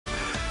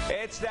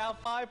It's now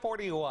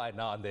 5:41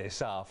 on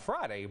this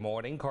Friday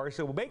morning,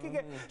 Carson. We're making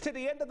it to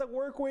the end of the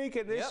work week,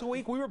 and this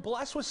week we were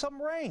blessed with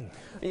some rain.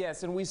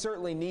 Yes, and we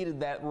certainly needed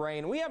that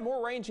rain. We have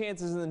more rain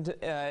chances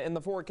in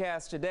the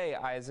forecast today,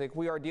 Isaac.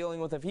 We are dealing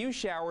with a few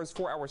showers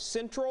for our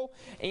central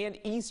and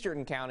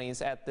eastern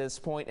counties at this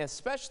point,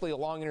 especially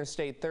along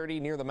Interstate 30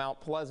 near the Mount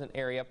Pleasant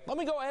area. Let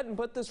me go ahead and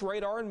put this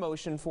radar in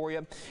motion for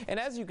you. And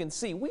as you can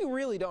see, we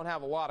really don't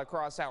have a lot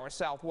across our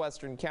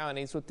southwestern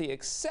counties, with the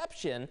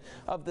exception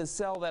of the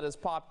cell that has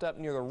popped up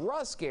near the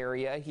Rusk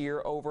area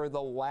here over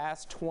the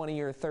last 20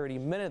 or 30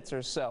 minutes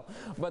or so.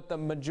 But the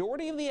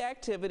majority of the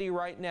activity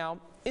right now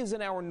is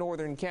in our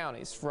northern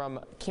counties, from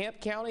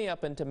Kent County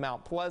up into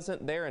Mount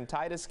Pleasant there in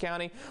Titus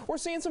County. We're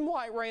seeing some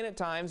light rain at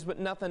times, but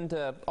nothing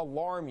to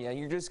alarm you.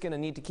 You're just going to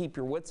need to keep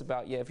your wits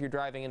about you if you're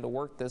driving into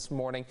work this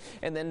morning.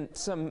 And then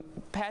some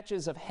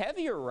patches of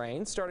heavier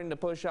rain starting to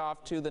push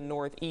off to the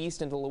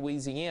northeast into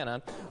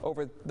Louisiana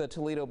over the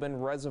Toledo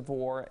Bend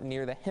Reservoir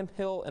near the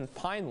Hemphill and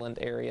Pineland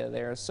area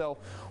there. So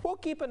we'll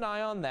keep an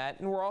eye on that,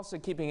 and we're also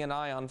keeping an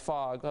eye on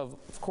fog.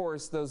 Of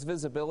course, those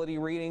visibility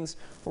readings,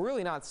 we're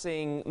really not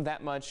seeing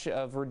that much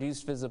of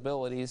reduced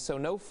visibility, so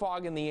no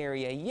fog in the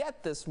area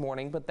yet this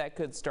morning, but that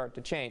could start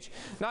to change.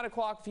 9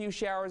 o'clock, a few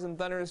showers and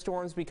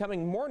thunderstorms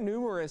becoming more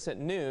numerous at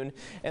noon,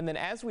 and then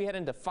as we head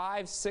into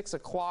 5, 6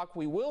 o'clock,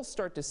 we will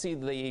start to see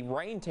the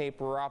rain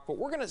taper off, but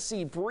we're going to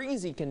see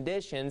breezy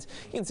conditions.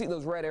 You can see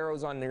those red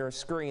arrows on your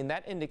screen.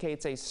 That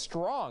indicates a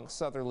strong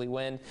southerly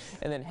wind,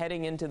 and then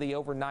heading into the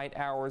overnight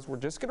hours, we're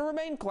just going to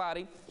remain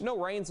cloudy. No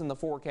rains in the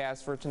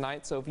forecast for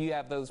tonight, so if you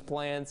have those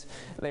plans,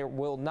 they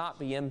will not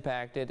be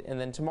impacted. And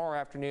then tomorrow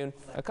afternoon,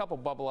 a couple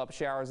bubble up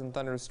showers and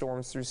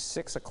thunderstorms through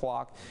 6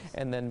 o'clock,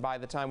 and then by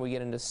the time we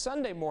get into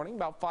Sunday morning,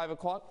 about 5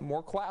 o'clock,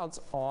 more clouds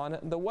on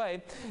the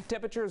way.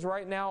 Temperatures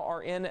right now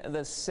are in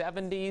the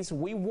 70s.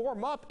 We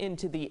warm up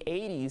into the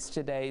 80s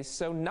today,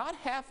 so not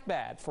half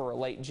bad for a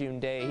late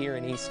June day here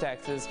in East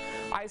Texas.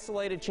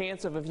 Isolated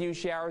chance of a few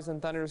showers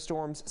and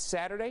thunderstorms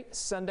Saturday,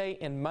 Sunday,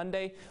 and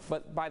Monday,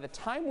 but by the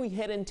time we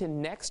head into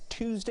next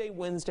Tuesday,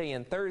 Wednesday,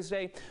 and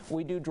Thursday,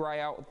 we do dry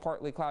out with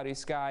partly cloudy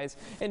skies,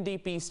 and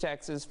deep East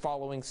Texas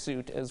following suit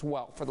as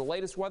well. For the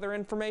latest weather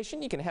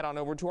information, you can head on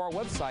over to our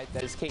website,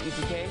 that is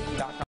KETK.com.